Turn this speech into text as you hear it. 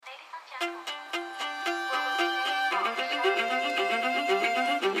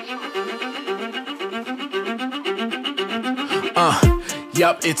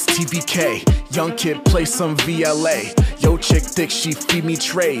Yup, it's TVK. Young kid play some VLA. Yo chick thick, she feed me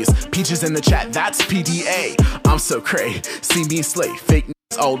trays. Peaches in the chat, that's PDA. I'm so cray, see me slay. Fake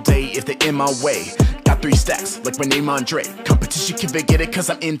all day if they in my way. Got 3 stacks, like my name Andre. Competition can forget it cause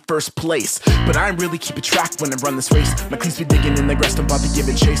I'm in first place. But I ain't really keeping track when I run this race. My cleats be digging in the grass, don't bother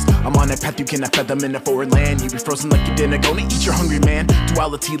giving chase. I'm on that path, you cannot feather them in a foreign land. You be frozen like you didn't gonna eat your hungry man.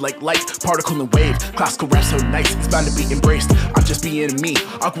 Duality like light, particle and wave. Classical rap so nice, it's bound to be embraced. I'm just being me,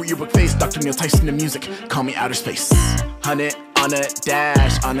 awkward yearbook face. Dr. Neil Tyson the music, call me outer space. 100 on a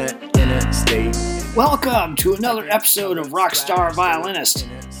dash, on a interstate. Welcome to another episode of Rockstar Violinist.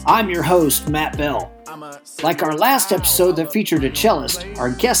 I'm your host, Matt Bell. Like our last episode that featured a cellist, our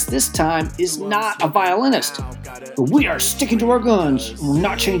guest this time is not a violinist. But we are sticking to our guns. We're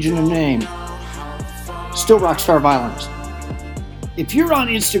not changing the name. Still Rockstar Violinist. If you're on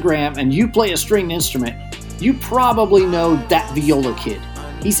Instagram and you play a stringed instrument, you probably know that viola kid.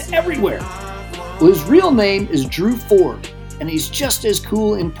 He's everywhere. Well, his real name is Drew Ford, and he's just as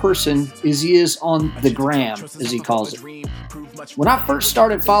cool in person as he is on the gram, as he calls it. When I first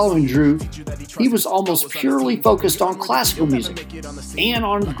started following Drew, he was almost purely focused on classical music and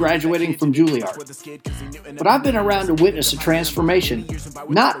on graduating from Juilliard. But I've been around to witness a transformation,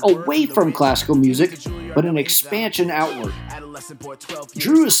 not away from classical music, but an expansion outward.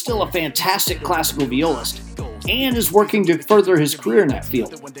 Drew is still a fantastic classical violist and is working to further his career in that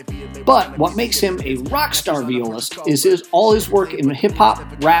field. But what makes him a rock star violist is all his work in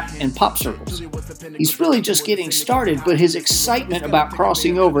hip-hop, rap, and pop circles. He's really just getting started, but his excitement about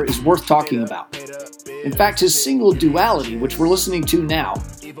crossing over is worth talking about. In fact, his single Duality, which we're listening to now,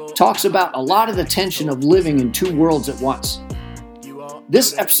 talks about a lot of the tension of living in 2 worlds at once.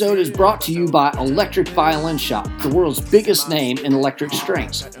 This episode is brought to you by Electric Violin Shop, the world's biggest name in electric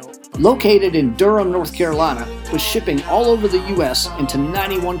strings. Located in Durham, North Carolina, with shipping all over the U.S. into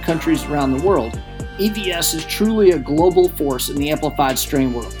 91 countries around the world, EVS is truly a global force in the amplified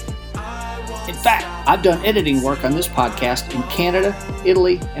string world. In fact, I've done editing work on this podcast in Canada,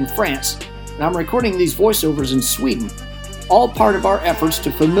 Italy, and France, and I'm recording these voiceovers in Sweden, all part of our efforts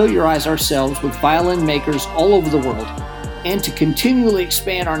to familiarize ourselves with violin makers all over the world, and to continually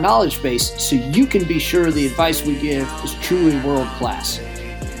expand our knowledge base so you can be sure the advice we give is truly world-class.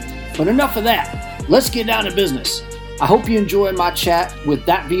 But enough of that. Let's get down to business. I hope you enjoy my chat with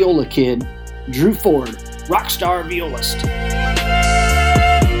that viola kid, Drew Ford, rockstar violist.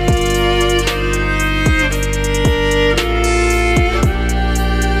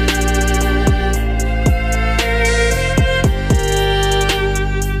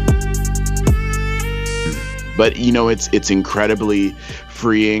 But you know, it's incredibly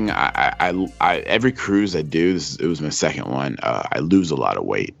freeing. I every cruise I do, it was my second one. I lose a lot of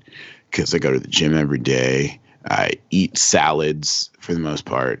weight because I go to the gym every day. I eat salads for the most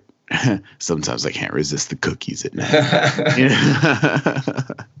part. Sometimes I can't resist the cookies at night.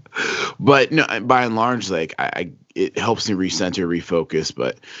 But no, by and large, like it helps me recenter, refocus.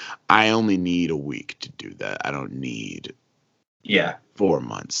 But I only need a week to do that. I don't need 4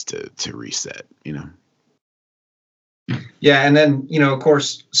 months to reset. You know. Yeah, and then, you know, of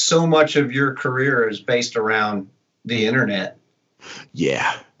course, so much of your career is based around the internet.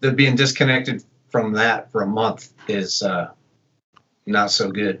 Yeah. That being disconnected from that for a month is not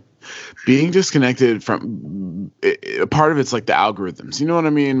so good. Being disconnected from a part of it's like the algorithms. You know what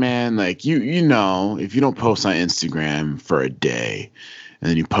I mean, man? Like, you know, if you don't post on Instagram for a day and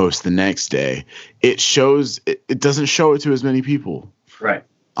then you post the next day, it doesn't show it to as many people. Right.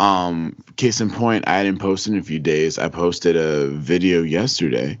 Case in point, I hadn't posted in a few days. I posted a video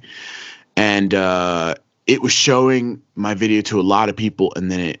yesterday, and it was showing my video to a lot of people, and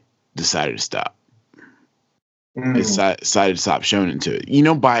then it decided to stop. It decided to stop showing it to it. You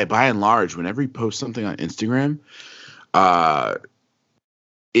know, by and large, whenever you post something on Instagram,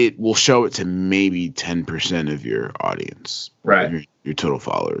 it will show it to maybe 10% of your audience, right? Your total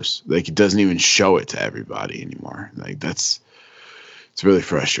followers. Like, it doesn't even show it to everybody anymore. Like, it's really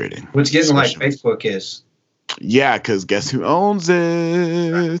frustrating. It's getting like Facebook is. Yeah, because guess who owns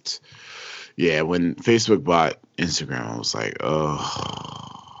it? Yeah, when Facebook bought Instagram, I was like, oh,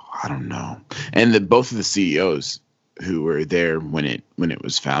 I don't know. And both of the CEOs who were there when it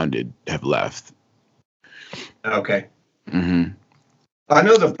was founded have left. Okay. Mm-hmm. I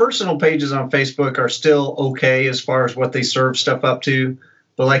know the personal pages on Facebook are still okay as far as what they serve stuff up to.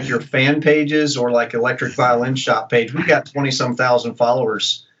 But like your fan pages or like Electric Violin Shop page, we got 20-some thousand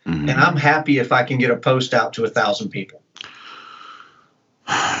followers, and I'm happy if I can get a post out to 1,000 people.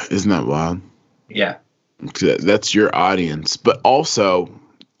 Isn't that wild? Yeah. That's your audience, but also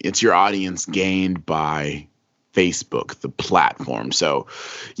it's your audience gained by Facebook, the platform. So,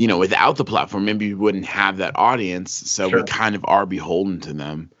 without the platform, maybe we wouldn't have that audience. So we kind of are beholden to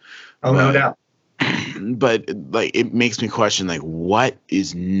them. Oh, no doubt. But like, it makes me question, like, what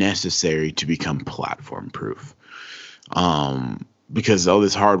is necessary to become platform proof? Because all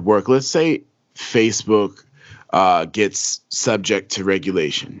this hard work, let's say Facebook gets subject to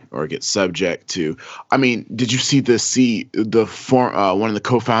regulation or gets subject to, did you see one of the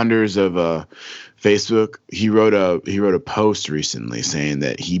co-founders of Facebook? He wrote a post recently saying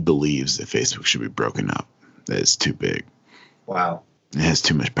that he believes that Facebook should be broken up. That it's too big. Wow. It has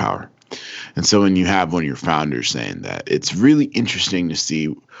too much power. And so when you have one of your founders saying that, it's really interesting to see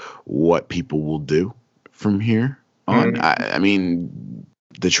what people will do from here on.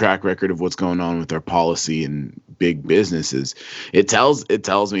 The track record of what's going on with our policy and big businesses, it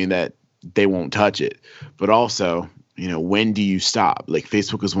tells me that they won't touch it. But also, when do you stop? Like,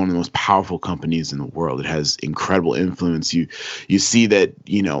 Facebook is one of the most powerful companies in the world. It has incredible influence. You see that,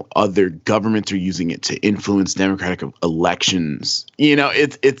 other governments are using it to influence democratic elections.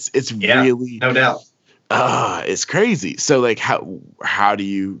 It's really, no doubt. It's crazy. So like, how do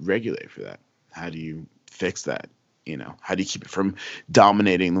you regulate for that? How do you fix that? How do you keep it from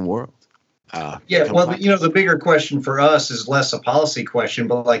dominating the world? The bigger question for us is less a policy question,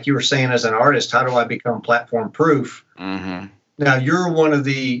 but like you were saying, as an artist, how do I become platform proof? Mm-hmm. Now you're one of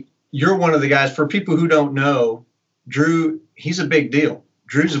the guys. For people who don't know, Drew, he's a big deal.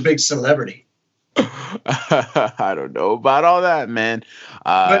 Drew's a big celebrity. I don't know about all that, man.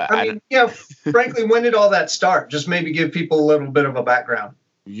 Frankly, when did all that start? Just maybe give people a little bit of a background.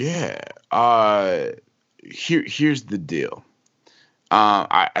 Yeah. Here's the deal.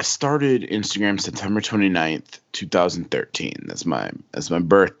 I started Instagram September 29th, 2013. That's my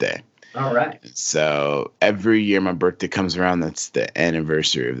birthday. All right. So every year my birthday comes around, that's the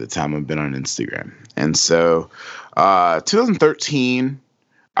anniversary of the time I've been on Instagram. And so 2013,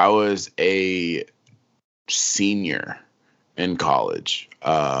 I was a senior in college.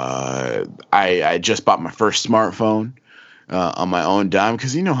 I just bought my first smartphone. On my own dime,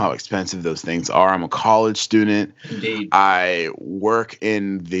 because you know how expensive those things are. I'm a college student. Indeed. I work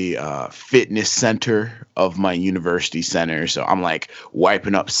in the fitness center of my university center, so I'm like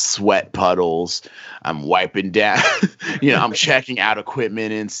wiping up sweat puddles. I'm wiping down, I'm checking out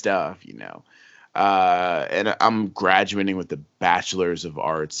equipment and stuff, and I'm graduating with the Bachelor's of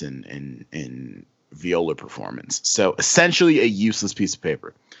Arts in viola performance. So essentially a useless piece of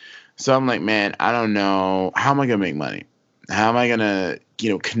paper. So I'm like, man, I don't know, how am I gonna make money? How am I going to,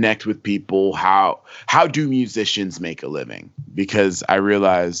 connect with people? How do musicians make a living? Because I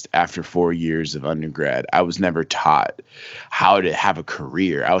realized after 4 years of undergrad, I was never taught how to have a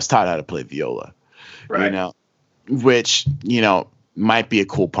career. I was taught how to play viola, right. Which, might be a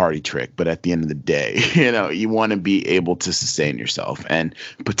cool party trick. But at the end of the day, you want to be able to sustain yourself and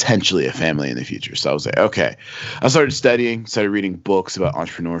potentially a family in the future. So I was like, okay, I started studying, started reading books about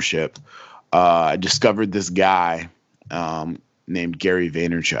entrepreneurship. I discovered this guy named Gary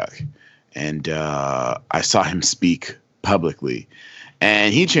Vaynerchuk, and I saw him speak publicly,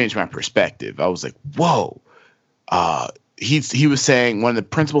 and he changed my perspective. I was like, whoa. He was saying, one of the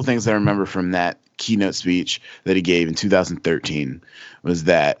principal things I remember from that keynote speech that he gave in 2013 was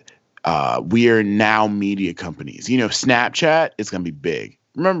that we are now media companies. Snapchat is going to be big.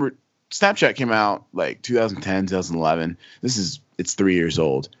 Remember, Snapchat came out like 2010, 2011. It's 3 years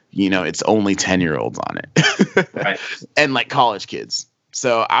old. It's only 10-year-olds on it. Right. And like college kids.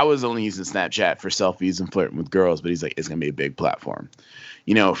 So I was only using Snapchat for selfies and flirting with girls, but he's like, it's going to be a big platform.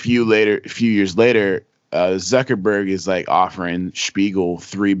 A few years later, Zuckerberg is like offering Spiegel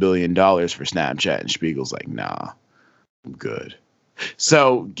 $3 billion for Snapchat. And Spiegel's like, nah, I'm good.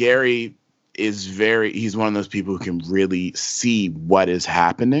 So Gary he's one of those people who can really see what is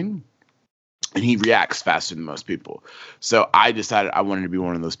happening. And he reacts faster than most people. So I decided I wanted to be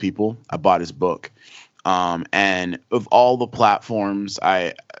one of those people. I bought his book. And of all the platforms,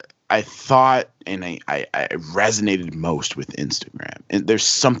 I thought, and I resonated most with Instagram. And there's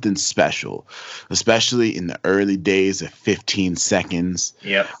something special, especially in the early days of 15 seconds.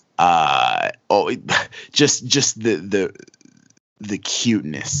 Yep. Just the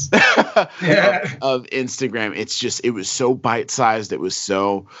cuteness of Instagram. It was so bite-sized. It was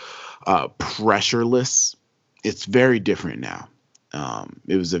so pressureless. It's very different now.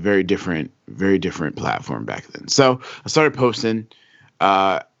 It was a very different platform back then. So I started posting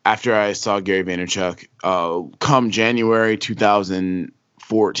after I saw Gary Vaynerchuk. Come January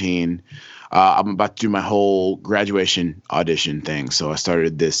 2014, I'm about to do my whole graduation audition thing. So I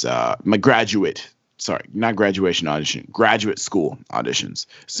started this graduate school auditions.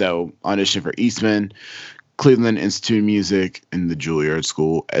 So audition for Eastman, Cleveland Institute of Music and the Juilliard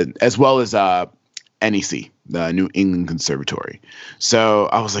School, as well as NEC, the New England Conservatory. So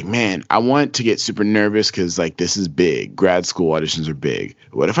I was like, man, I want to get super nervous because like this is big. Grad school auditions are big.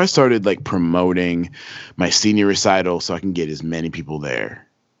 What if I started like promoting my senior recital so I can get as many people there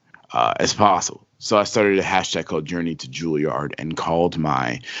as possible? So I started a hashtag called Journey to Juilliard and called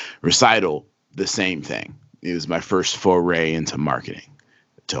my recital the same thing. It was my first foray into marketing.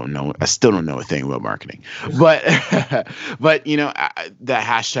 I still don't know a thing about marketing, but you know, that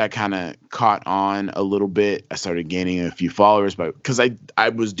hashtag kind of caught on a little bit. I started gaining a few followers, because I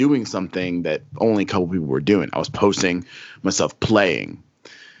was doing something that only a couple people were doing. I was posting myself playing,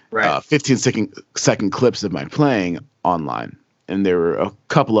 15-second clips of my playing online. And there were a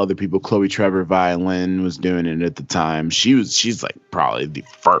couple other people. Chloe Trevor Violin was doing it at the time. She's like probably the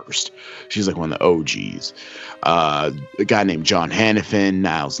first. She's like one of the OGs. A guy named John Hannafin,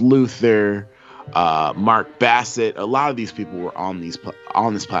 Niles Luther, Mark Bassett. A lot of these people were on this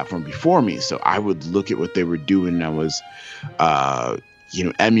platform before me. So I would look at what they were doing, and I was,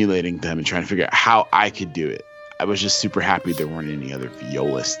 emulating them and trying to figure out how I could do it. I was just super happy there weren't any other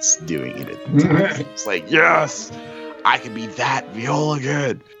violists doing it at the time. It's like, yes, I could be that viola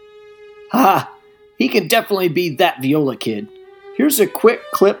kid. He can definitely be that viola kid. Here's a quick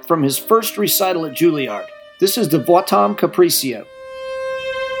clip from his first recital at Juilliard. This is the Voitam Capriccio.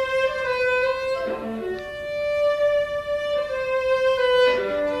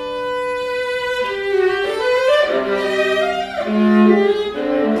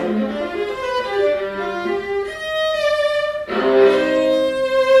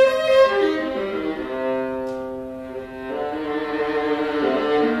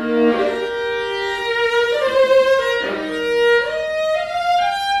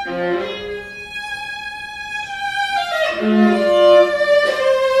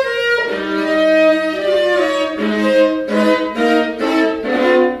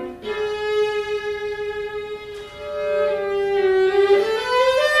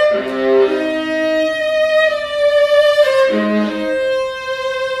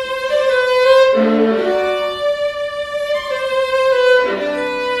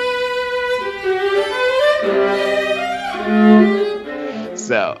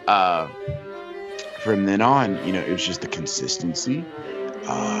 So from then on, it was just the consistency,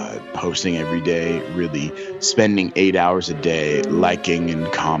 posting every day, really spending 8 hours a day liking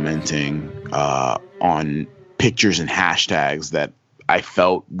and commenting on pictures and hashtags that I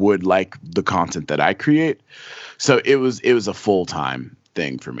felt would like the content that I create. So it was a full-time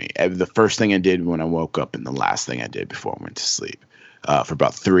thing for me. The first thing I did when I woke up and the last thing I did before I went to sleep. For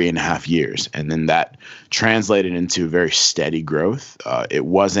about 3.5 years. And then that translated into very steady growth. It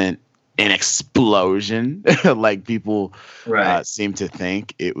wasn't an explosion like people seem to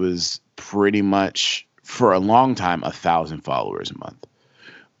think. It was pretty much, for a long time, 1,000 followers a month.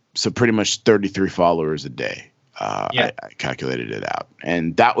 So pretty much 33 followers a day. I calculated it out.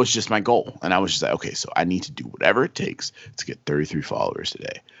 And that was just my goal. And I was just like, okay, so I need to do whatever it takes to get 33 followers a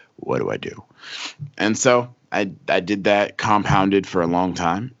day. What do I do? And so I did that, compounded for a long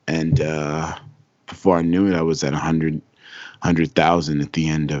time, and before I knew it, I was at 100,000 at the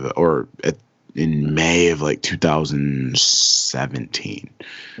end of it, in May of like 2017,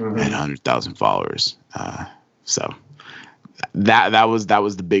 at 100,000 followers. So that was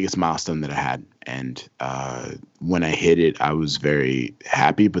the biggest milestone that I had, and when I hit it, I was very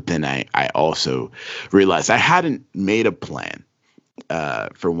happy. But then I also realized I hadn't made a plan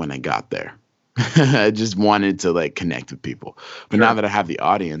for when I got there. I just wanted to like connect with people. But now that I have the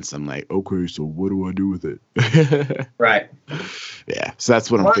audience, I'm like, okay, so what do I do with it? Right. Yeah. So that's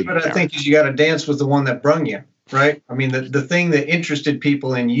what I'm thinking. But I think is you got to dance with the one that brung you, right? I mean, the thing that interested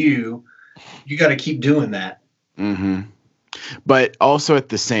people in you got to keep doing that. Mm-hmm. But also at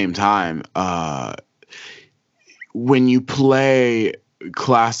the same time, when you play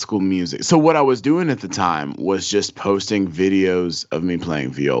classical music. So what I was doing at the time was just posting videos of me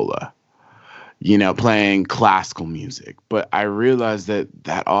playing viola. Playing classical music. But I realized that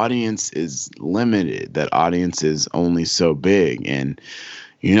audience is limited. That audience is only so big. And,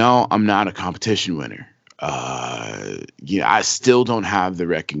 I'm not a competition winner. I still don't have the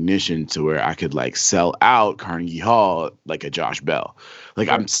recognition to where I could like sell out Carnegie Hall like a Josh Bell. Like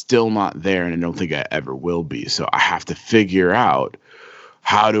I'm still not there, and I don't think I ever will be. So I have to figure out,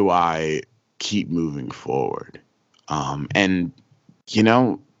 how do I keep moving forward?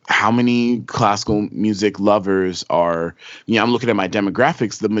 How many classical music lovers are, I'm looking at my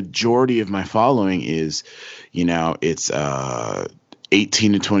demographics. The majority of my following is, it's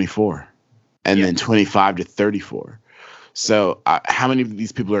 18 to 24 and then 25 to 34. So how many of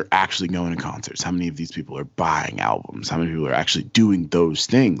these people are actually going to concerts? How many of these people are buying albums? How many people are actually doing those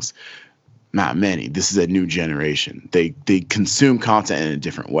things? Not many. This is a new generation. They consume content in a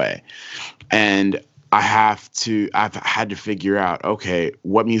different way. And I've had to figure out, okay,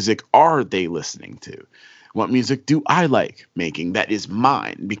 what music are they listening to? What music do I like making that is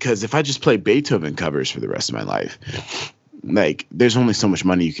mine? Because if I just play Beethoven covers for the rest of my life, like, there's only so much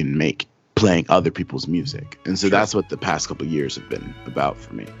money you can make playing other people's music. And so that's what the past couple of years have been about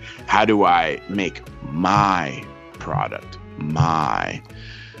for me. How do I make my product, my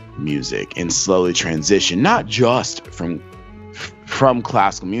music, and slowly transition, not just from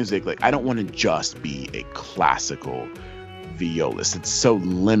classical music. Like, I don't want to just be a classical violist. It's so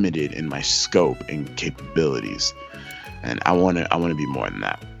limited in my scope and capabilities, and I want to be more than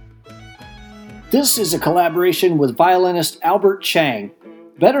that. This is a collaboration with violinist Albert Chang,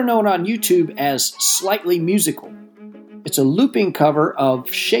 better known on YouTube as Slightly Musical. It's a looping cover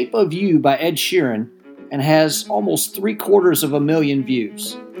of Shape of You by Ed Sheeran and has almost 750,000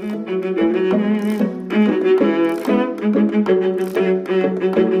 views.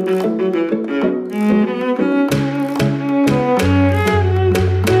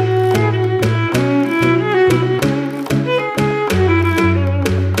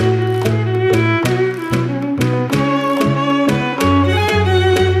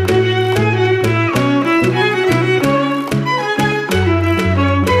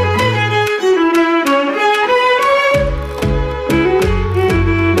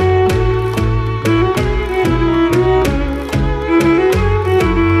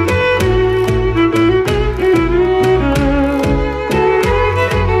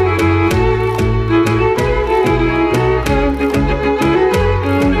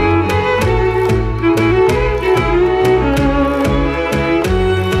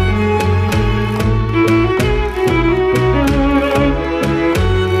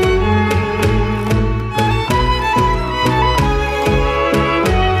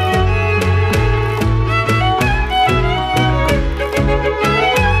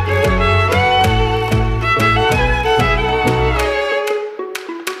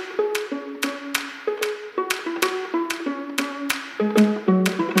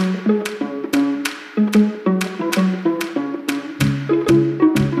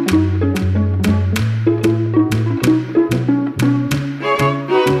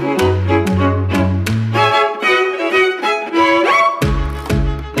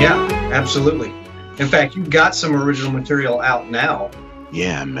 Absolutely. In fact, you've got some original material out now.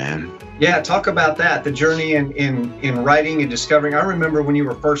 Yeah, man. Yeah, talk about that. The journey in writing and discovering. I remember when you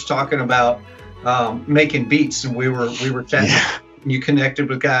were first talking about making beats, and we were chatting. Yeah. You connected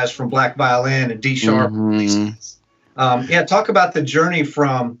with guys from Black Violin and D Sharp. Mm-hmm. Talk about the journey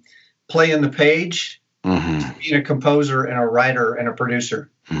from playing the page to being a composer and a writer and a producer.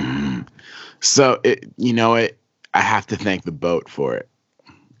 Mm-hmm. So I have to thank the boat for it.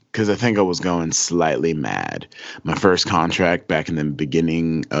 Because I think I was going slightly mad. My first contract back in the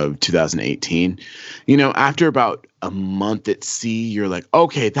beginning of 2018, after about a month at sea, you're like,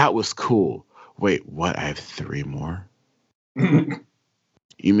 okay, that was cool. Wait, what? I have 3 more?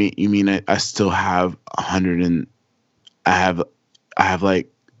 You mean I still have 100 and I have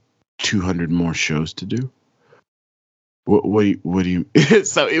like 200 more shows to do? What do you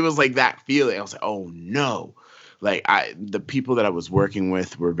So it was like that feeling. I was like, oh no. Like the people that I was working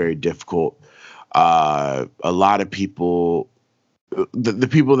with were very difficult. A lot of people, the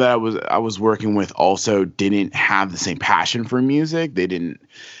people that I was working with also didn't have the same passion for music. They didn't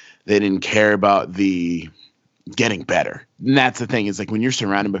care about the getting better. And that's the thing. It's like when you're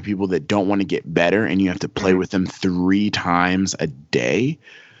surrounded by people that don't want to get better and you have to play with them 3 times a day,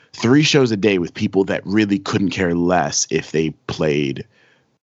 3 shows a day with people that really couldn't care less if they played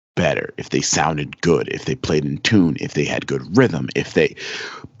better, if they sounded good, if they played in tune, if they had good rhythm, if they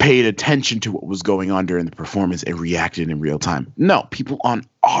paid attention to what was going on during the performance and reacted in real time. No, people on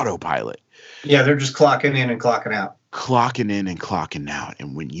autopilot. Yeah, they're just clocking in and clocking out. Clocking in and clocking out.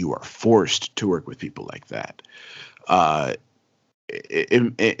 And when you are forced to work with people like that,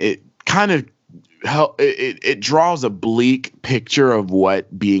 it kind of it draws a bleak picture of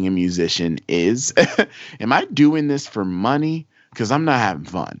what being a musician is. Am I doing this for money? Because I'm not having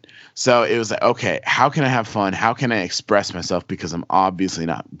fun. So it was like, okay, how can I have fun? How can I express myself? Because I'm obviously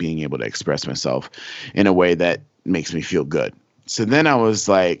not being able to express myself in a way that makes me feel good. So then I was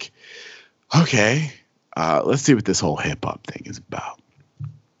like, okay, let's see what this whole hip hop thing is about.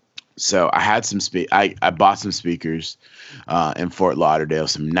 So I had I bought some speakers in Fort Lauderdale,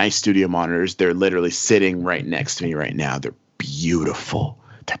 some nice studio monitors. They're literally sitting right next to me right now. They're beautiful.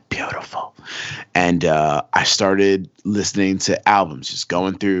 They're beautiful. And I started listening to albums, just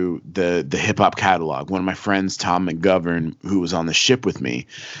going through the hip hop catalog. One of my friends, Tom McGovern, who was on the ship with me,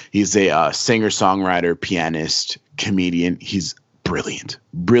 he's a singer, songwriter, pianist, comedian. He's brilliant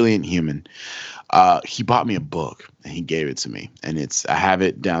human. He bought me a book and he gave it to me, and I have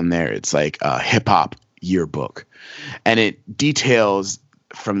it down there. It's like a hip hop yearbook, and it details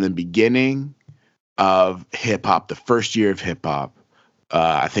from the beginning of hip hop, the first year of hip hop.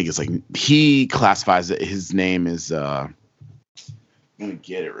 I think it's like, he classifies it. His name is, let me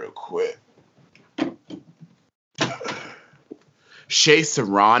get it real quick. Shea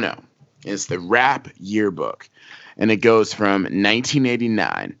Serrano. It's the rap yearbook. And it goes from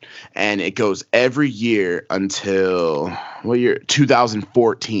 1989, and it goes every year until, what year?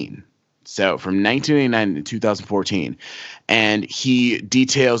 2014. So from 1989 to 2014. And he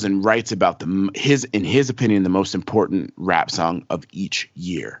details and writes about in his opinion, the most important rap song of each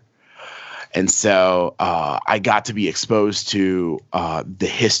year. And so I got to be exposed to the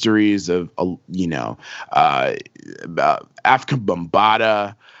histories of, Afrika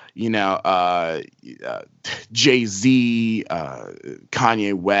Bambaataa, Jay-Z,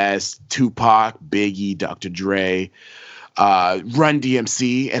 Kanye West, Tupac, Biggie, Dr. Dre, Run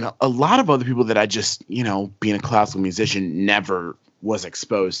DMC, and a lot of other people that I just, being a classical musician, never was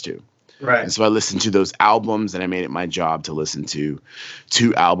exposed to. Right. And so I listened to those albums, and I made it my job to listen to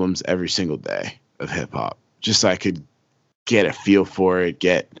 2 albums every single day of hip hop, just so I could get a feel for it,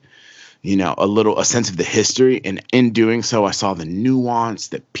 get, a sense of the history. And in doing so, I saw the nuance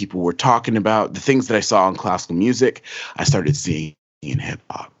that people were talking about, the things that I saw in classical music, I started seeing in hip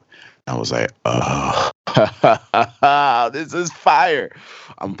hop. I was like, oh, this is fire.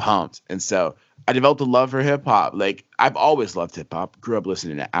 I'm pumped. And so I developed a love for hip hop. Like, I've always loved hip hop, grew up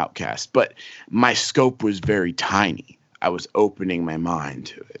listening to Outkast, but my scope was very tiny. I was opening my mind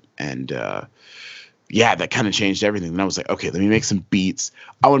to it. And that kind of changed everything. And I was like, okay, let me make some beats.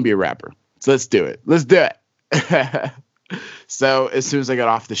 I want to be a rapper. So let's do it. So as soon as I got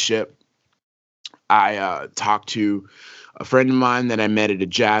off the ship, I talked to a friend of mine that I met at a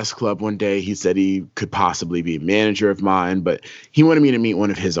jazz club one day. He said he could possibly be a manager of mine, but he wanted me to meet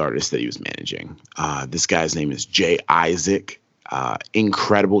one of his artists that he was managing. This guy's name is Jay Isaac.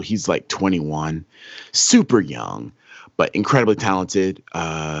 Incredible. He's like 21, super young, but incredibly talented.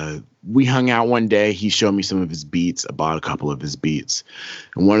 We hung out one day. He showed me some of his beats. I bought a couple of his beats.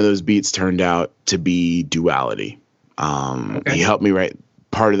 And one of those beats turned out to be Duality. Okay. He helped me write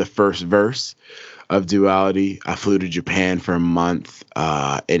part of the first verse of Duality. I flew to Japan for a month,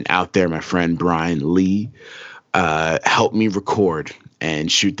 and out there, my friend Brian Lee helped me record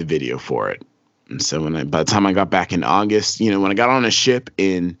and shoot the video for it. And so by the time I got back in August, when I got on a ship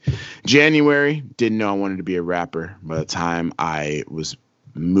in January, didn't know I wanted to be a rapper. By the time I was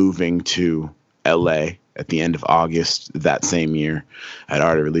moving to LA at the end of August that same year, I'd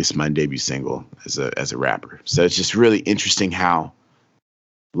already released my debut single as a rapper. So it's just really interesting how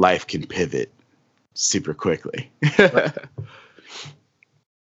life can pivot super quickly.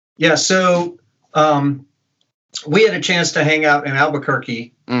 Yeah. So we had a chance to hang out in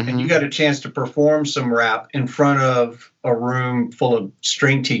Albuquerque, and you got a chance to perform some rap in front of a room full of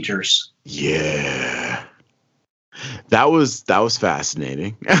string teachers. Yeah. That was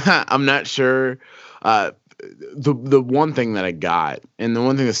fascinating. I'm not sure. The one thing that I got, and the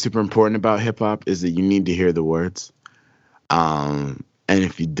one thing that's super important about hip hop, is that you need to hear the words. And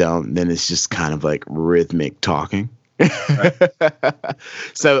if you don't, then it's just kind of like rhythmic talking. Right.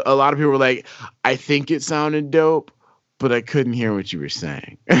 So a lot of people were like, I think it sounded dope, but I couldn't hear what you were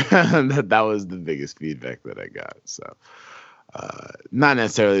saying. that was the biggest feedback that I got. So not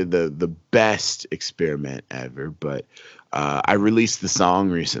necessarily the best experiment ever, but I released the song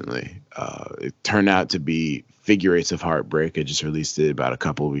recently. It turned out to be Figure Eights of Heartbreak. I just released it about a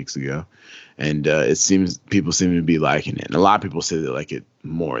couple of weeks ago. And it seems people seem to be liking it. And a lot of people say they like it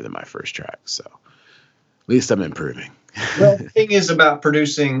more than my first track. So at least I'm improving. Well, the thing is about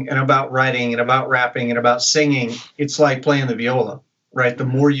producing and about writing and about rapping and about singing, it's like playing the viola, right? The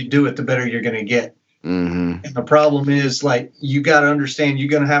more you do it, the better you're going to get. Mm-hmm. And the problem is, like, you got to understand you're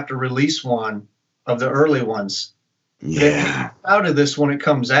going to have to release one of the early ones. Yeah. Out of this when it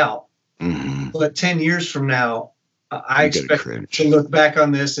comes out. Mm-hmm. But 10 years from now, I expect to look back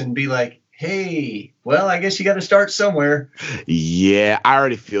on this and be like, hey, well, I guess you got to start somewhere. Yeah, I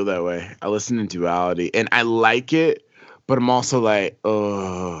already feel that way. I listen to Duality and I like it, but I'm also like,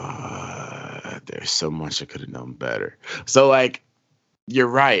 oh, there's so much I could have known better. So like, you're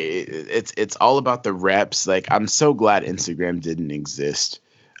right. It's all about the reps. Like, I'm so glad Instagram didn't exist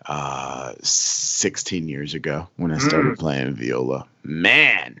 16 years ago when I started playing viola.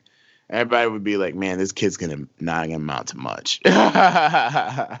 Man, Everybody would be like, man, this kid's not gonna amount to much.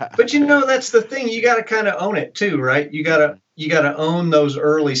 But that's the thing. You got to kind of own it too, right? You got to own those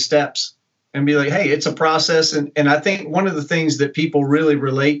early steps and be like, hey, it's a process. And I think one of the things that people really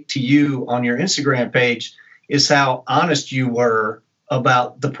relate to you on your Instagram page is how honest you were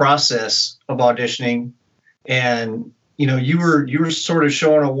about the process of auditioning. And, you were sort of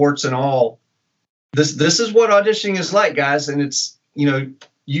showing a warts and all. This is what auditioning is like, guys. And it's,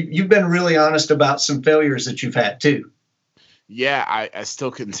 you've been really honest about some failures that you've had too. Yeah, I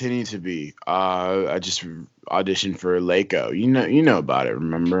still continue to be. I just auditioned for LACO. You know about it,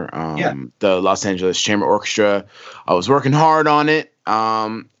 remember? The Los Angeles Chamber Orchestra. I was working hard on it.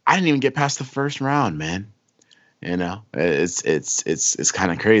 I didn't even get past the first round, man. It's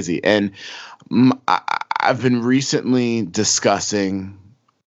kind of crazy. And I've been recently discussing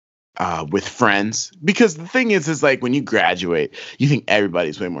with friends, because the thing is like when you graduate, you think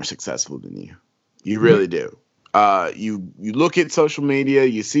everybody's way more successful than you. You really do. You look at social media,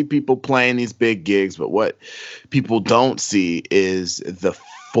 you see people playing these big gigs, but what people don't see is the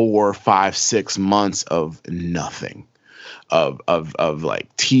 4, 5, 6 months of nothing, of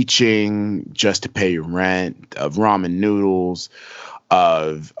like teaching just to pay your rent, of ramen noodles,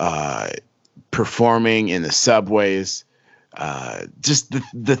 of performing in the subways, just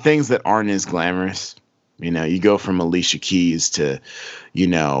the things that aren't as glamorous. You go from Alicia Keys to,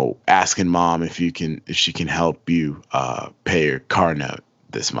 asking mom if she can help you pay your car note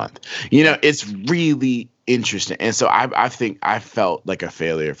this month. It's really interesting. And so I think I felt like a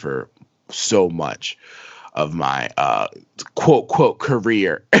failure for so much of my quote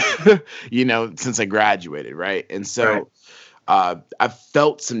career, since I graduated. Right. And so I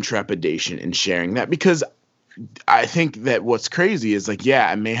felt some trepidation in sharing that, because I think that what's crazy is like, yeah,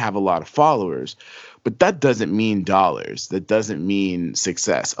 I may have a lot of followers, but that doesn't mean dollars. That doesn't mean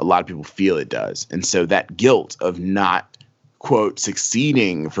success. A lot of people feel it does. And so that guilt of not, quote,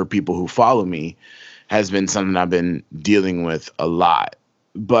 succeeding for people who follow me has been something I've been dealing with a lot.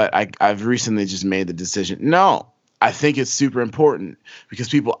 But I've recently just made the decision. No, I think it's super important, because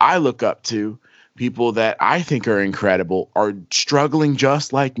people I look up to, people that I think are incredible, are struggling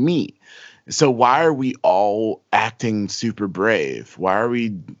just like me. So why are we all acting super brave? Why are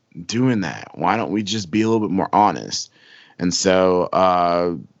we doing that? Why don't we just be a little bit more honest? And so,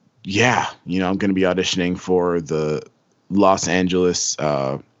 I'm going to be auditioning for the Los Angeles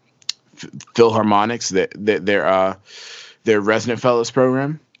Philharmonics, their Resident Fellows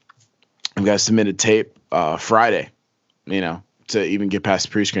program. I've got to submit a tape Friday, to even get past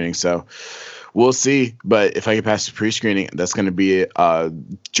the pre-screening. So we'll see. But if I get past the pre-screening, that's going to be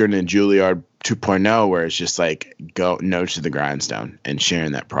Jordan and Juilliard 2.0, where it's just like go nose to the grindstone and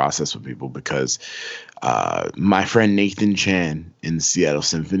sharing that process with people. Because my friend Nathan Chan in the Seattle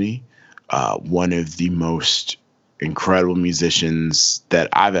Symphony, one of the most incredible musicians that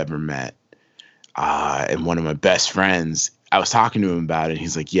I've ever met, and one of my best friends, I was talking to him about it. And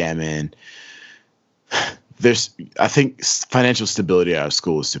he's like, yeah, man, I think financial stability out of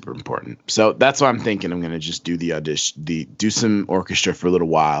school is super important. So that's why I'm thinking I'm going to just do the audition, do some orchestra for a little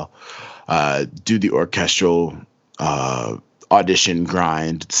while, do the orchestral audition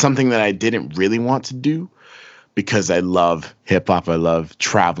grind, something that I didn't really want to do, because I love hip hop. I love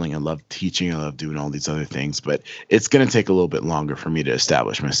traveling. I love teaching. I love doing all these other things, but it's going to take a little bit longer for me to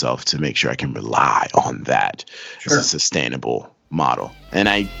establish myself to make sure I can rely on that as a sustainable model. And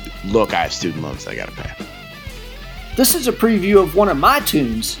I have student loans I got to pay. This is a preview of one of my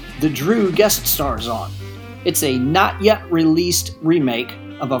tunes the Drew guest stars on. It's a not yet released remake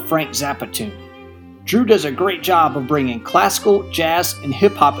of a Frank Zappa tune. Drew does a great job of bringing classical, jazz, and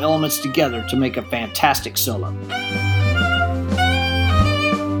hip-hop elements together to make a fantastic solo.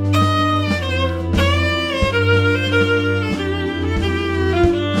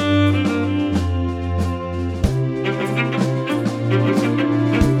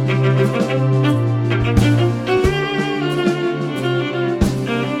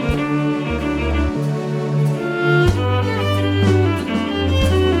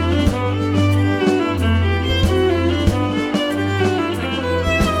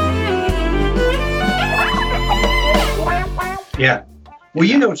 Yeah.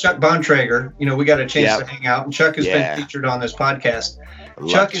 Well, Chuck Bontrager, we got a chance to hang out, and Chuck has been featured on this podcast.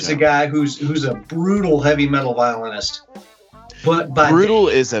 Chuck is a guy who's a brutal heavy metal violinist. But brutal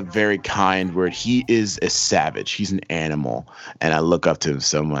is a very kind word. He is a savage. He's an animal, and I look up to him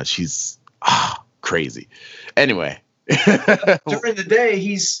so much. He's crazy. Anyway, during the day,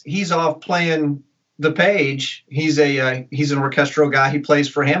 he's off playing the page. He's an orchestral guy. He plays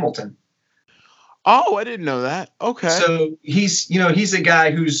for Hamilton. Oh, I didn't know that. Okay. So he's a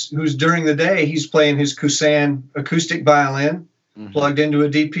guy who's during the day he's playing his Kusan acoustic violin plugged into a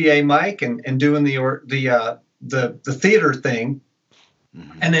DPA mic and doing the theater thing.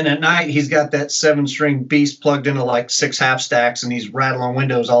 Mm-hmm. And then at night he's got that 7-string beast plugged into like 6 half stacks and he's rattling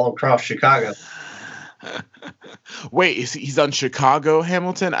windows all across Chicago. Wait, he's on Chicago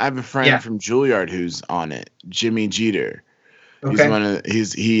Hamilton? I have a friend from Juilliard who's on it, Jimmy Jeter. Okay.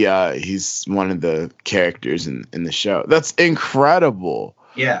 He's one of the characters in the show. That's incredible.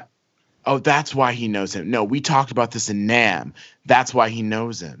 Yeah. Oh, that's why he knows him. No, we talked about this in NAMM. That's why he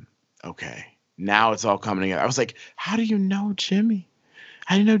knows him. Okay. Now it's all coming together. I was like, how do you know Jimmy?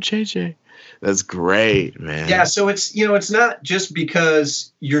 How do you know JJ? That's great, man. Yeah, so it's not just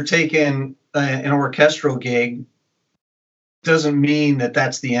because you're taking an orchestral gig doesn't mean that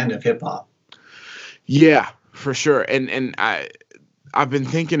that's the end of hip hop. Yeah, for sure. And I've been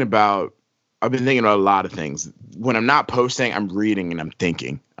thinking about a lot of things. When I'm not posting, I'm reading and I'm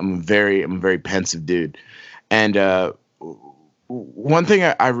thinking. I'm a very pensive dude. And one thing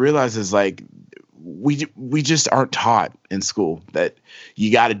I realize is like we just aren't taught in school that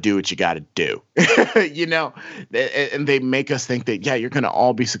you got to do what you got to do, and they make us think that, you're going to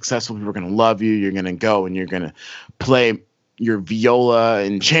all be successful. People are going to love you. You're going to go and you're going to play your viola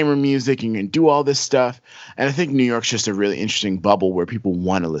and chamber music and you can do all this stuff. And I think New York's just a really interesting bubble where people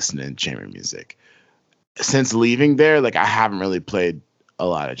want to listen to chamber music. Since leaving there, like I haven't really played a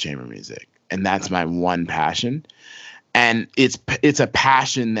lot of chamber music, and that's my one passion. And it's a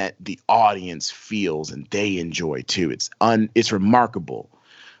passion that the audience feels and they enjoy too. It's remarkable,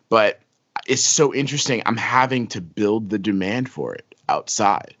 but it's so interesting. I'm having to build the demand for it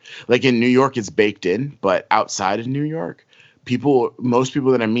outside. Like in New York, it's baked in, but outside of New York, most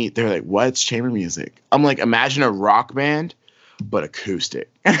people that I meet, they're like, "What's chamber music?" I'm like, imagine a rock band, but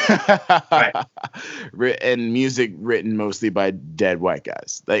acoustic, right. And music written mostly by dead white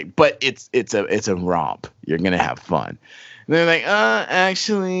guys. Like, but it's a romp. You're gonna have fun. And they're like,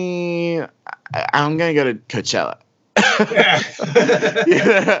 actually, I'm gonna go to Coachella.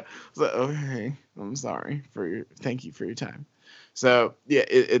 Yeah. So, okay, I'm sorry thank you for your time. So yeah,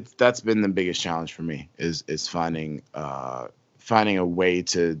 that's been the biggest challenge for me is finding a way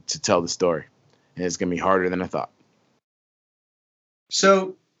to tell the story, and it's gonna be harder than I thought.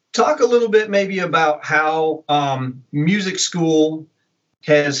 So talk a little bit maybe about how music school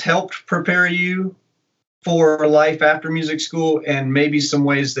has helped prepare you for life after music school, and maybe some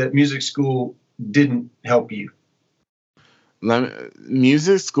ways that music school didn't help you.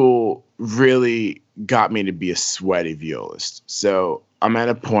 Music school really got me to be a sweaty violist. So I'm at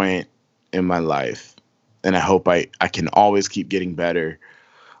a point in my life, and I hope I can always keep getting better,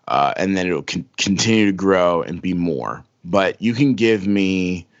 and then it'll continue to grow and be more. But you can give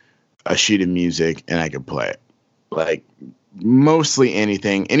me a sheet of music and I can play it. Like mostly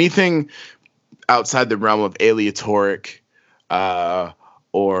anything outside the realm of aleatoric or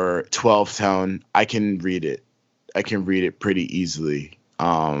 12-tone, I can read it. I can read it pretty easily.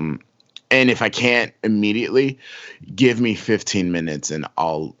 And if I can't immediately, give me 15 minutes and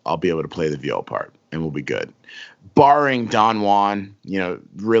I'll be able to play the viola part and we'll be good. Barring Don Juan,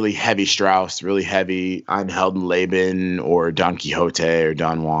 really heavy Strauss, really heavy Einhelden Laban or Don Quixote or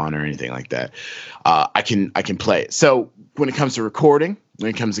Don Juan or anything like that, I can play it. So when it comes to recording, when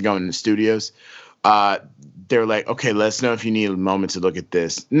it comes to going into studios, they're like, okay, let us know if you need a moment to look at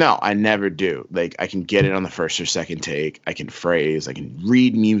this. No, I never do. Like I can get it on the first or second take. I can phrase. I can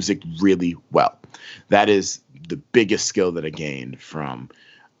read music really well. That is the biggest skill that I gained from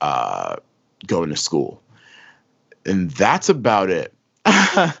going to school. And that's about it.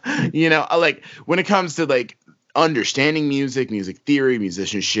 Like when it comes to like understanding music theory,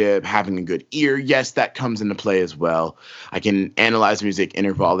 musicianship, having a good ear, yes, that comes into play as well. I can analyze music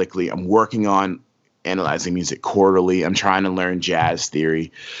intervallically. I'm working on analyzing music quarterly. I'm trying to learn jazz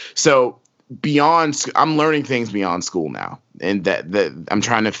theory. So I'm learning things beyond school now, and that I'm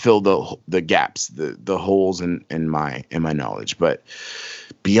trying to fill the gaps, the holes in my knowledge. But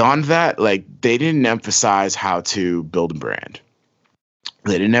beyond that, like they didn't emphasize how to build a brand.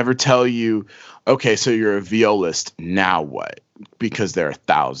 They didn't ever tell you, okay, so you're a violist, now what? Because there are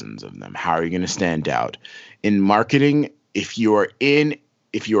thousands of them. How are you going to stand out? In marketing,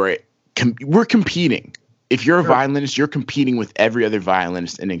 we're competing. If you're a violinist, you're competing with every other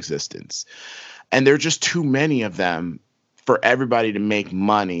violinist in existence. And there are just too many of them for everybody to make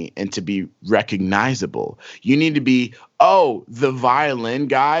money and to be recognizable. You need to be, the violin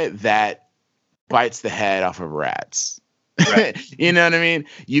guy that bites the head off of rats. Right. You know what I mean?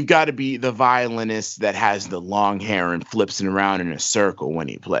 You've got to be the violinist that has the long hair and flips it around in a circle when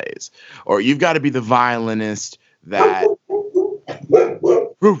he plays. Or you've got to be the violinist that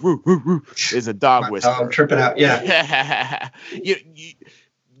is a dog whisperer. I'm tripping out. Yeah.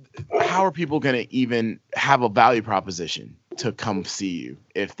 How are people going to even have a value proposition to come see you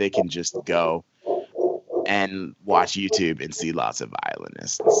if they can just go and watch YouTube and see lots of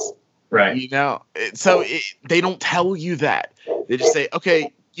violinists? Right. You know, they don't tell you that. They just say,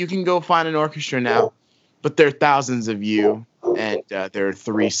 okay, you can go find an orchestra now, but there are thousands of you, and there are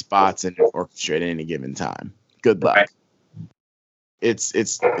 3 spots in an orchestra at any given time. Good luck. Right.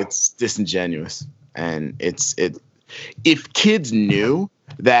 It's disingenuous, and if kids knew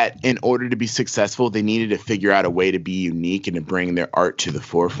that in order to be successful, they needed to figure out a way to be unique and to bring their art to the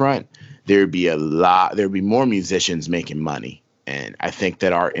forefront, there'd be more musicians making money. And I think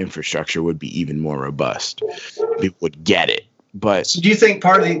that our infrastructure would be even more robust. People would get it. But so do you think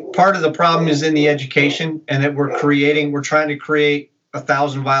part of the problem is in the education, and that we're trying to create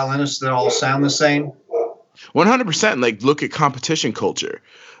 1,000 violinists that all sound the same? 100%. Like, look at competition culture.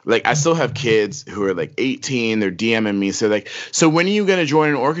 Like, I still have kids who are like 18, they're DMing me. So like, so when are you going to join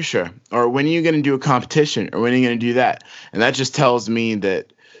an orchestra? Or when are you going to do a competition? Or when are you going to do that? And that just tells me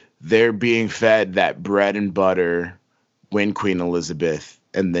that they're being fed that bread and butter, win Queen Elizabeth,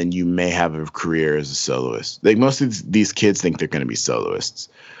 and then you may have a career as a soloist. Like, most of these kids think they're going to be soloists.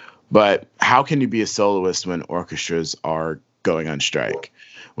 But how can you be a soloist when orchestras are going on strike,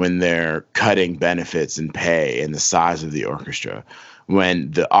 when they're cutting benefits and pay and the size of the orchestra,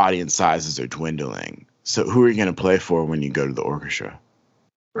 when the audience sizes are dwindling? So who are you going to play for when you go to the orchestra?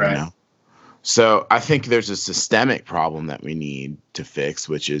 Right. You know? So I think there's a systemic problem that we need to fix,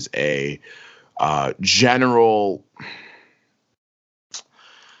 which is a general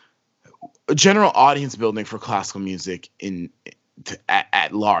audience building for classical music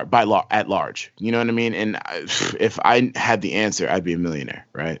at large. You know what I mean? And if I had the answer, I'd be a millionaire,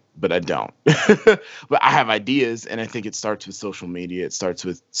 right? But I don't. But I have ideas, and I think it starts with social media. It starts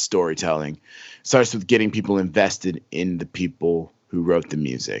with storytelling. It starts with getting people invested in the people who wrote the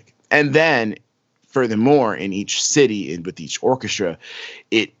music. And then, furthermore, in each city and with each orchestra,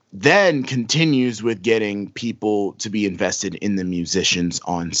 it then continues with getting people to be invested in the musicians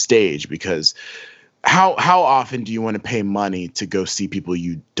on stage, because how often do you want to pay money to go see people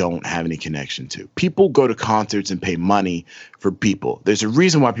you don't have any connection to? People go to concerts and pay money for people. There's a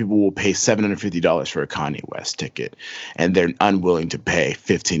reason why people will pay $750 for a Kanye West ticket, and they're unwilling to pay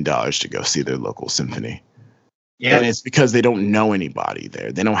 $15 to go see their local symphony. Yeah. And it's because they don't know anybody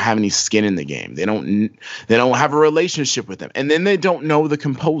there. They don't have any skin in the game. They don't have a relationship with them. And then they don't know the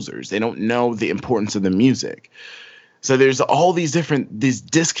composers. They don't know the importance of the music. So there's all these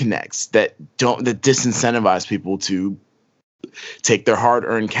disconnects that disincentivize people to take their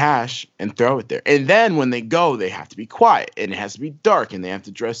hard-earned cash and throw it there. And then when they go, they have to be quiet, and it has to be dark, and they have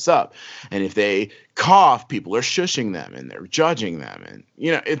to dress up. And if they cough, people are shushing them, and they're judging them. And,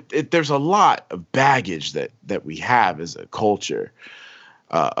 you know, there's a lot of baggage that we have as a culture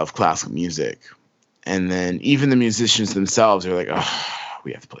of classical music. And then even the musicians themselves are like, oh,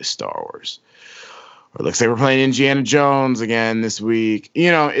 we have to play Star Wars. Or it looks like we're playing Indiana Jones again this week.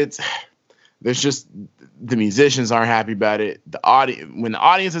 You know, there's just, the musicians aren't happy about it. When the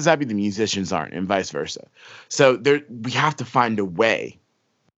audience is happy, the musicians aren't, and vice versa. So we have to find a way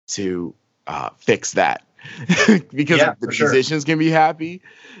to fix that. Because if the musicians can be happy,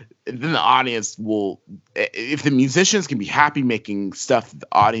 then the audience will. If the musicians can be happy making stuff that the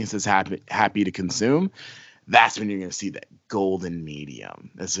audience is happy to consume, that's when you're going to see that golden medium.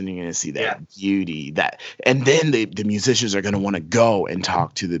 That's when you're going to see that beauty. And then the musicians are going to want to go and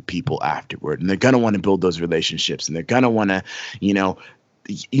talk to the people afterward, and they're going to want to build those relationships, and they're going to want to, you know,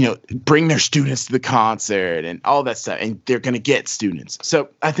 bring their students to the concert and all that stuff, and they're going to get students. So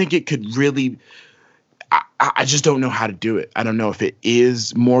I think it could really. I just don't know how to do it. I don't know if it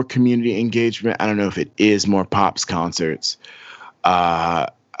is more community engagement. I don't know if it is more Pops concerts.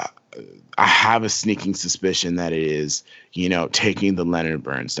 I have a sneaking suspicion that it is, you know, taking the Leonard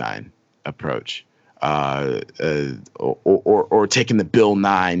Bernstein approach, or taking the Bill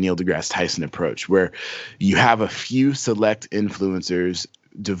Nye, Neil deGrasse Tyson approach, where you have a few select influencers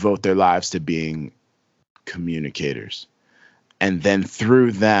devote their lives to being communicators, and then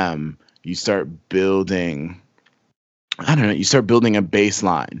through them you start building. I don't know. You start building a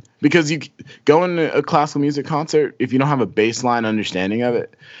baseline, because you go into a classical music concert, if you don't have a baseline understanding of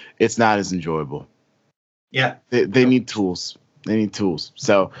it, it's not as enjoyable. Yeah. They need tools. They need tools.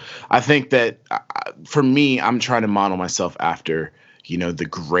 So I think that for me, I'm trying to model myself after, the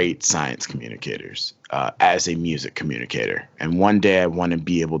great science communicators as a music communicator. And one day I want to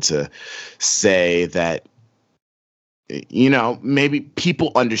be able to say that, maybe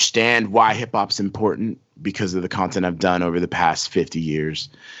people understand why hip hop's important because of the content I've done over the past 50 years.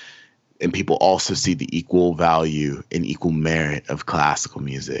 And people also see the equal value and equal merit of classical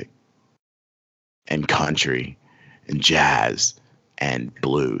music and country and jazz and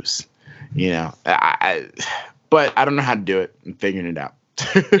blues, but I don't know how to do it. I'm figuring it out.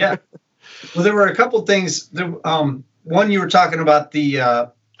 Yeah. Well, there were a couple things. One, you were talking about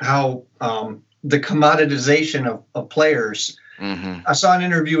the how the commoditization of players. Mm-hmm. I saw an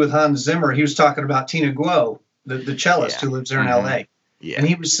interview with Hans Zimmer. He was talking about Tina Guo, the cellist who lives there in L.A. Yeah. And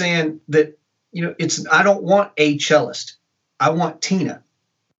he was saying that, I don't want a cellist. I want Tina.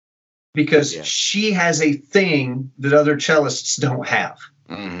 Because she has a thing that other cellists don't have.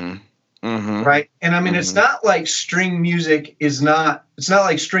 Mm-hmm. Mm-hmm. Right. And I mean, it's not like string music it's not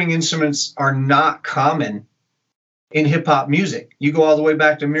like string instruments are not common in hip hop music. You go all the way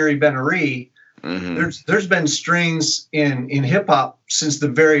back to Miri Ben-Ari. Mm-hmm. There's been strings in hip hop since the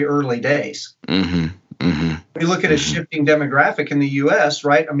very early days. Mm-hmm. Mm-hmm. You look at a shifting demographic in the U.S.,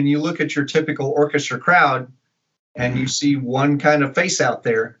 right? I mean, you look at your typical orchestra crowd and you see one kind of face out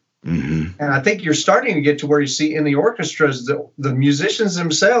there. Mm-hmm. And I think you're starting to get to where you see in the orchestras the musicians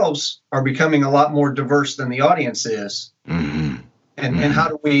themselves are becoming a lot more diverse than the audience is. Mm-hmm. And how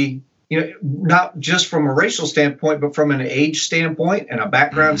do we, not just from a racial standpoint, but from an age standpoint and a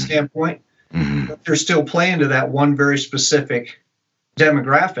background standpoint, they're still playing to that one very specific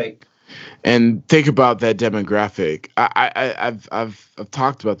demographic. And think about that demographic. I've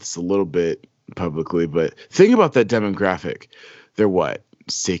talked about this a little bit publicly, but think about that demographic. They're what?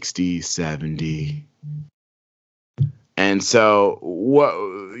 60, 70. And so what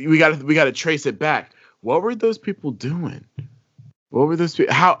we got to trace it back. What were those people doing? What were those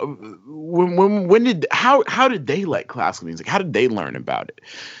people? How did they like classical music? How did they learn about it?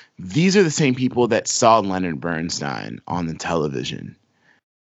 These are the same people that saw Leonard Bernstein on the television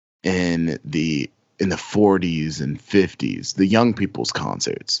in the 40s and 50s, the young people's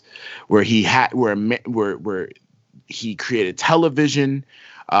concerts, where he created television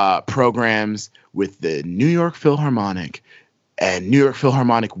programs with the New York Philharmonic, and New York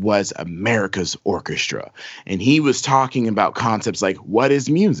Philharmonic was America's orchestra. And he was talking about concepts like, what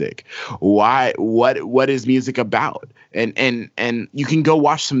is music? Why? What is music about? And you can go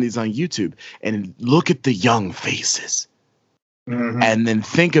watch some of these on YouTube and look at the young faces. Mm-hmm. And then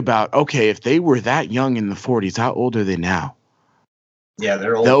think about, okay, if they were that young in the 40s, how old are they now? Yeah,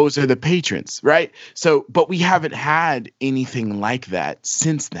 they're old. Those are the patrons, right? So, but we haven't had anything like that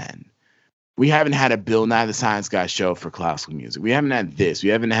since then. We haven't had a Bill Nye the Science Guy show for classical music. We haven't had this. We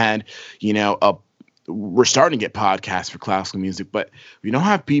haven't had, we're starting to get podcasts for classical music, but we don't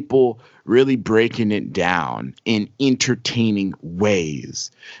have people really breaking it down in entertaining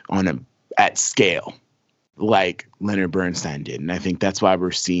ways at scale like Leonard Bernstein did. And I think that's why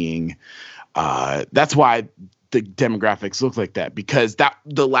we're seeing, that's why the demographics look like that, because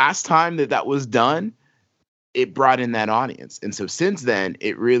the last time that was done, it brought in that audience. And so since then,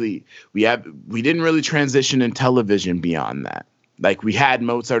 we didn't really transition in television beyond that. Like, we had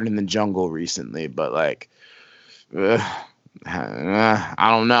Mozart in the Jungle recently, but I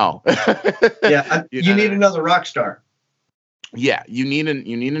don't know. Yeah, you need another rock star. Yeah, you need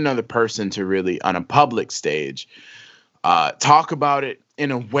another person to really, on a public stage, talk about it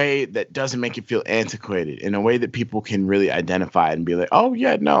in a way that doesn't make it feel antiquated, in a way that people can really identify and be like, oh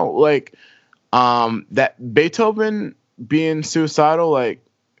yeah, no, like that Beethoven being suicidal, like,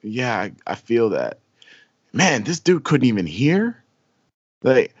 yeah, I feel that. Man, this dude couldn't even hear.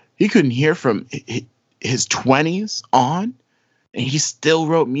 Like, he couldn't hear from his 20s on, and he still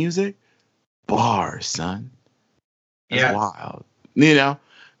wrote music. Bars, son. That's wild.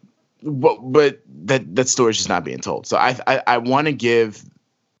 But that story's just not being told. So I want to give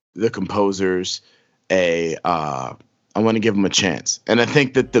the composers I want to give them a chance. And I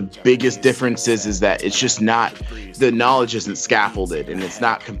think that the biggest difference is that it's just not, the knowledge isn't scaffolded, and it's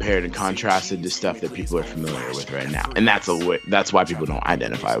not compared and contrasted to stuff that people are familiar with right now. And that's why people don't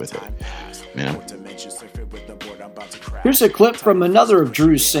identify with it. Here's a clip from another of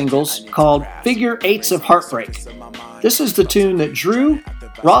Drew's singles called Figure Eights of Heartbreak. This is the tune that Drew,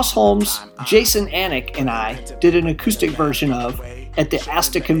 Ross Holmes, Jason Anik, and I did an acoustic version of at the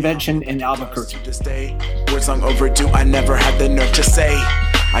ASTA convention in Albuquerque. Words long overdue, I never had the nerve to say.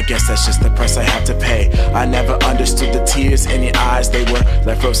 I guess that's just the price I have to pay. I never understood the tears in your eyes. They were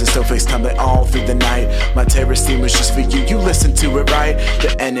left frozen, still face tumbling all through the night. My terrorist theme was just for you, you listened to it right.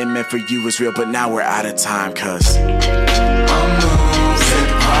 The end it meant for you was real, but now we're out of time, cause I'm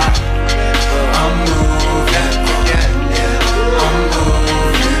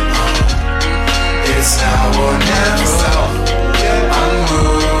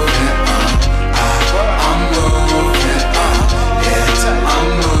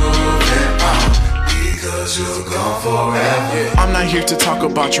not here to talk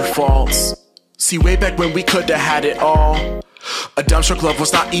about your faults. See, way back when we could have had it all. A dumbstruck love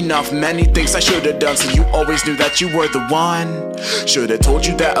was not enough. Many things I should have done, so you always knew that you were the one. Should have told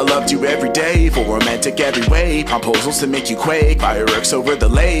you that I loved you every day. For romantic every way. Proposals to make you quake. Fireworks over the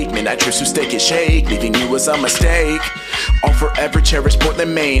lake. Midnight trips to Steak and Shake. Leaving you was a mistake. I'll forever cherish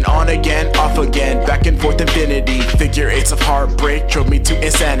Portland, Maine. On again, off again, back and forth infinity. Figure eights of heartbreak drove me to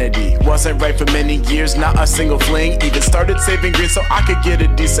insanity. Wasn't right for many years, not a single fling. Even started saving green so I could get a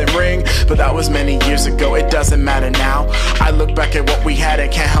decent ring. But that was many years ago, it doesn't matter now. I look back at what we had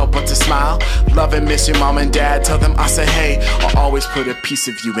and can't help but to smile. Love and miss your mom and dad. Tell them I said hey. I'll always put a piece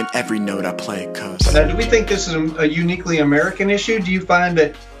of you in every note I play. Cause do we think this is a uniquely American issue? Do you find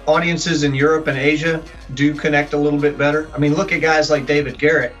that audiences in Europe and Asia do connect a little bit better? I mean, look at guys like David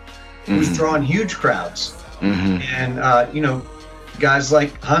Garrett, who's drawing huge crowds, and guys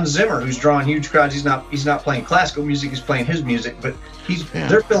like Hans Zimmer, who's drawing huge crowds. He's not playing classical music; he's playing his music, but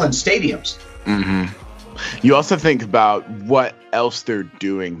they're filling stadiums. You also think about what else they're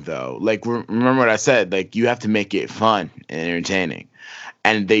doing, though. Like, remember what I said? Like, you have to make it fun and entertaining,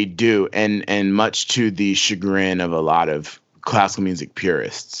 and they do, and much to the chagrin of a lot of classical music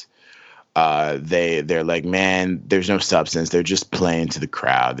purists, they're like, man, there's no substance. They're just playing to the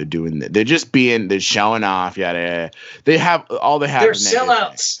crowd. They're showing off. Yada. They have all they have. They're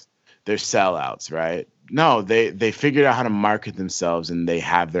sellouts. They're sellouts, right? No, they figured out how to market themselves, and they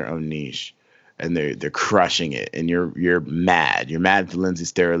have their own niche. And they're crushing it, and you're mad. You're mad at the Lindsey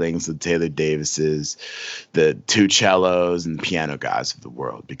Sterlings, the Taylor Davises, the two cellos and piano guys of the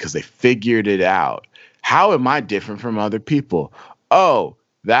world because they figured it out. How am I different from other people? Oh,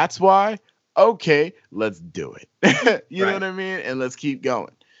 that's why? Okay, let's do it. You know what I mean? And let's keep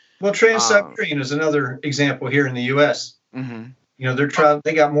going. Well, Trans-Siberian is another example here in the U.S.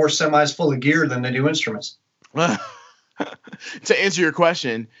 They got more semis full of gear than they do instruments. To answer your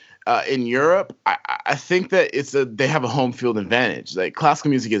question, in Europe, I think that they have a home field advantage. Like, classical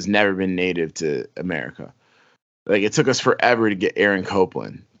music has never been native to America. Like, it took us forever to get Aaron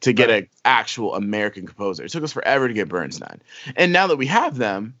Copland, to get an actual American composer. It took us forever to get Bernstein. And now that we have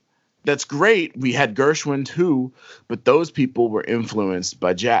them, that's great. We had Gershwin too, but those people were influenced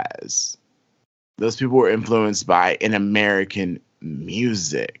by jazz. Those people were influenced by an American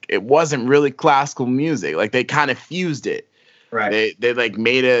music. It wasn't really classical music. Like, they kind of fused it. Right. They like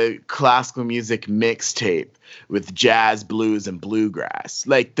made a classical music mixtape with jazz, blues, and bluegrass.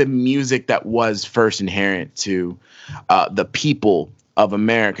 Like, the music that was first inherent to the people of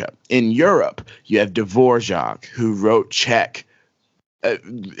America. In Europe, you have Dvorak, who wrote Czech.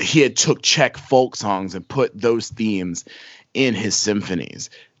 He had took Czech folk songs and put those themes in his symphonies.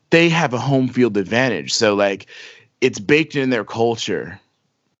 They have a home field advantage. So, like, it's baked in their culture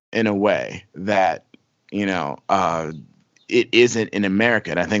in a way that, it isn't in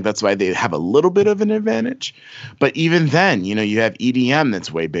America. And I think that's why they have a little bit of an advantage. But even then, you have EDM that's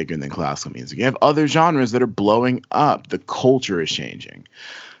way bigger than classical music. You have other genres that are blowing up. The culture is changing.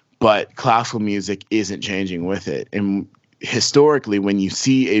 But classical music isn't changing with it. And historically, when you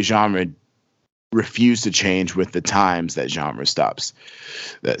see a genre refuse to change with the times, that genre stops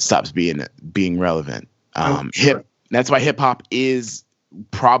being relevant. That's why hip hop is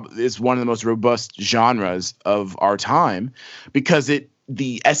one of the most robust genres of our time, because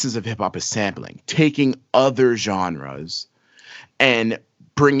the essence of hip hop is sampling, taking other genres and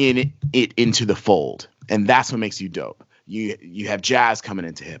bringing it into the fold, and that's what makes you dope. You have jazz coming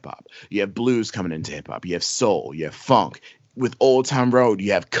into hip hop, you have blues coming into hip hop, you have soul, you have funk. With Old Town Road,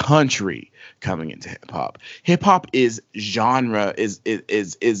 you have country coming into hip hop. Hip hop is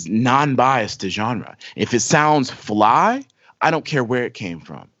non-biased to genre. If it sounds fly, I don't care where it came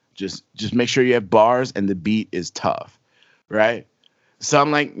from. Just make sure you have bars and the beat is tough, right? So I'm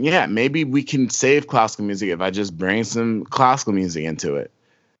like, yeah, maybe we can save classical music if I just bring some classical music into it.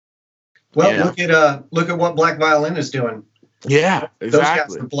 Well, look at what Black Violin is doing. Yeah, exactly. Those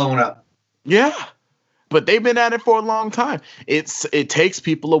guys are blowing up. Yeah, but they've been at it for a long time. It takes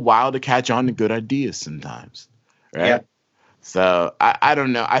people a while to catch on to good ideas sometimes, right? Yeah. So I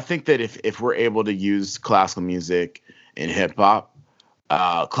don't know. I think that if we're able to use classical music in hip hop,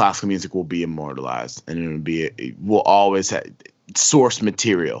 classical music will be immortalized, and it will always have source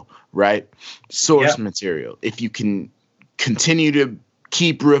material, right? Source material. If you can continue to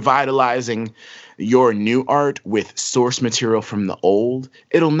keep revitalizing your new art with source material from the old,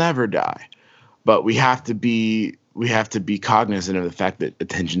 it'll never die. But we have to be cognizant of the fact that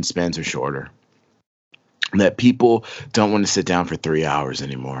attention spans are shorter. That people don't want to sit down for 3 hours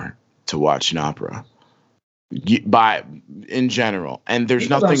anymore to watch an opera. In general, and there's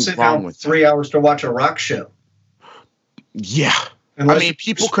people nothing don't sit wrong down with 3 hours to watch a rock show. Yeah. I mean,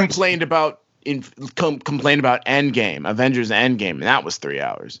 people complained about Endgame, Avengers Endgame, and that was 3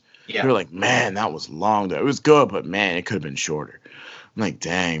 hours. Yeah. They're like, man, that was long. Though. It was good, but man, it could have been shorter. I'm like,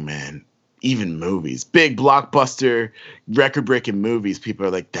 dang, man. Even movies, big blockbuster, record-breaking movies, people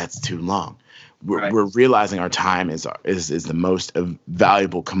are like, that's too long. We're realizing our time is the most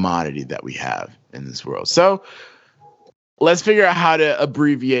valuable commodity that we have in this world. So let's figure out how to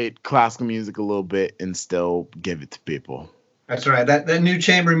abbreviate classical music a little bit and still give it to people. That's right. That new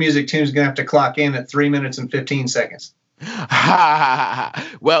chamber music tune is going to have to clock in at 3 minutes and 15 seconds.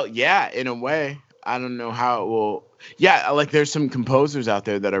 Well, yeah, in a way. I don't know how it will. Yeah, like there's some composers out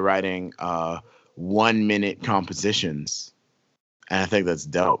there that are writing 1 minute compositions. And I think that's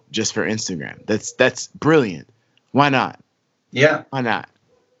dope just for Instagram. That's brilliant. Why not? Yeah. Why not?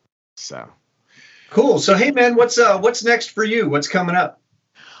 So cool. So, hey man, what's next for you? What's coming up?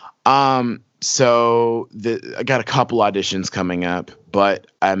 So I got a couple auditions coming up, but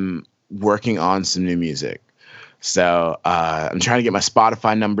I'm working on some new music. So I'm trying to get my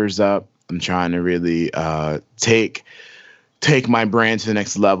Spotify numbers up. I'm trying to really take my brand to the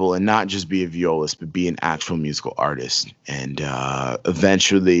next level and not just be a violist, but be an actual musical artist. And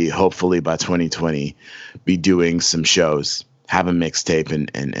eventually, hopefully by 2020, be doing some shows, have a mixtape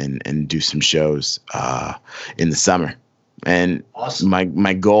and do some shows in the summer. And awesome.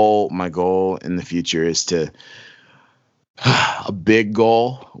 my goal in the future is a big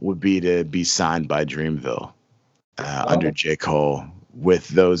goal would be to be signed by Dreamville under J. Cole with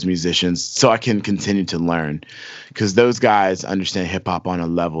those musicians so I can continue to learn, because those guys understand hip hop on a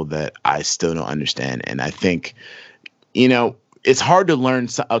level that I still don't understand. And I think, it's hard to learn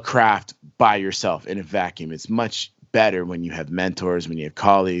a craft by yourself in a vacuum. It's much better when you have mentors, when you have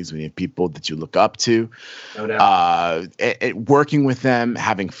colleagues, when you have people that you look up to. No doubt. Working with them,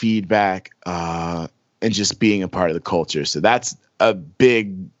 having feedback, and just being a part of the culture. So that's a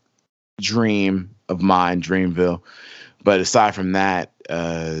big dream of mine, Dreamville. But aside from that,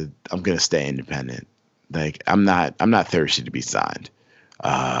 I'm gonna stay independent. Like I'm not thirsty to be signed.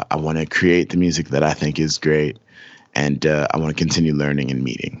 I want to create the music that I think is great, and I want to continue learning and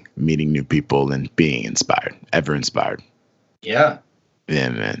meeting new people and being inspired, ever inspired. Yeah. Yeah,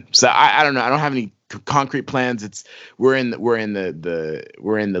 man. So I don't know. I don't have any concrete plans. We're in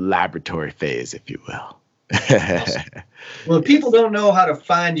the laboratory phase, if you will. Awesome. Well, if people don't know how to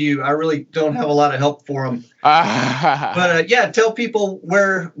find you, I really don't have a lot of help for them. But tell people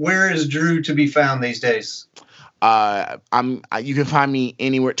where is Drew to be found these days? You can find me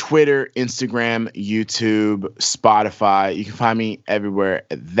anywhere: Twitter, Instagram, YouTube, Spotify. You can find me everywhere.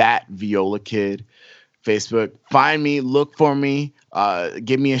 That Viola Kid. Facebook. Find me, look for me,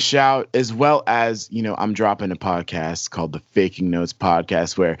 give me a shout, as well as, I'm dropping a podcast called the Faking Notes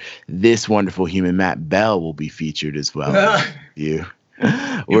Podcast, where this wonderful human Matt Bell will be featured as well.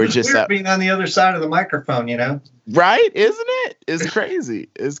 We're just being on the other side of the microphone, right? Isn't it? It's crazy.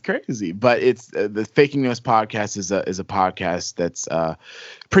 It's crazy. But it's the Faking Notes Podcast is a podcast that's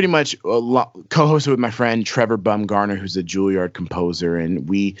pretty much co-hosted with my friend Trevor Bumgarner, who's a Juilliard composer, and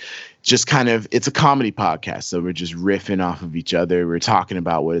we just it's a comedy podcast. So we're just riffing off of each other. We're talking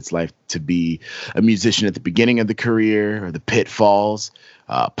about what it's like to be a musician at the beginning of the career, or the pitfalls,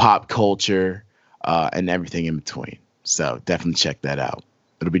 pop culture, and everything in between. So definitely check that out.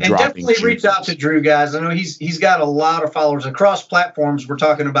 It'll be dropping. Definitely reach out to Drew, guys. I know he's got a lot of followers across platforms. We're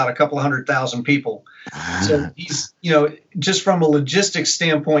talking about a couple of 100,000 people. So he's, just from a logistics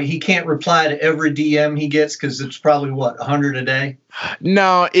standpoint, he can't reply to every DM he gets because it's probably 100 a day.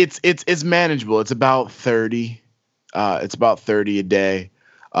 No, it's manageable. It's about 30. It's about 30 a day,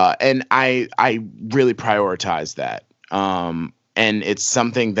 and I really prioritize that. And it's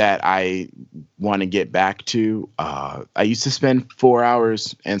something that I want to get back to. I used to spend 4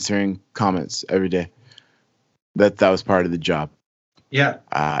 hours answering comments every day. That was part of the job. Yeah.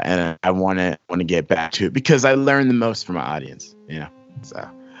 And I want to get back to it because I learn the most from my audience. So.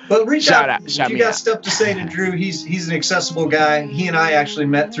 But reach out. If you got stuff to say to Drew, he's an accessible guy. He and I actually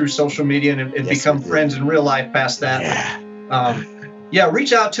met through social media and have become friends in real life past that. Yeah.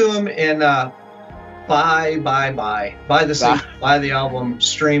 Reach out to him and buy the CD, buy the album,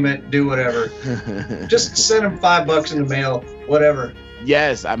 stream it, do whatever. Just send him $5 in the mail, whatever.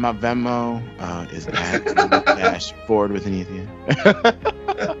 Yes, my Venmo is cash forward with anything.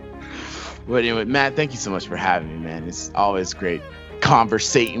 But anyway, Matt, thank you so much for having me, man. It's always great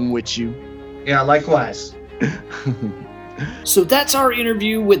conversating with you. Yeah, likewise. So that's our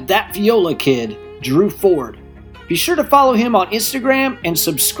interview with That Viola Kid, Drew Ford. Be sure to follow him on Instagram and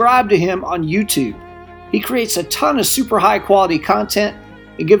subscribe to him on YouTube. He creates a ton of super high quality content,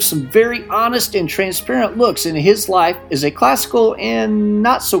 and gives some very honest and transparent looks into his life as a classical and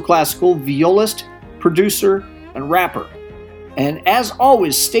not so classical violist, producer, and rapper. And as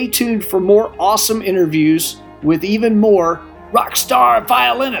always, stay tuned for more awesome interviews with even more rock star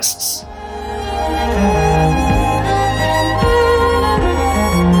violinists.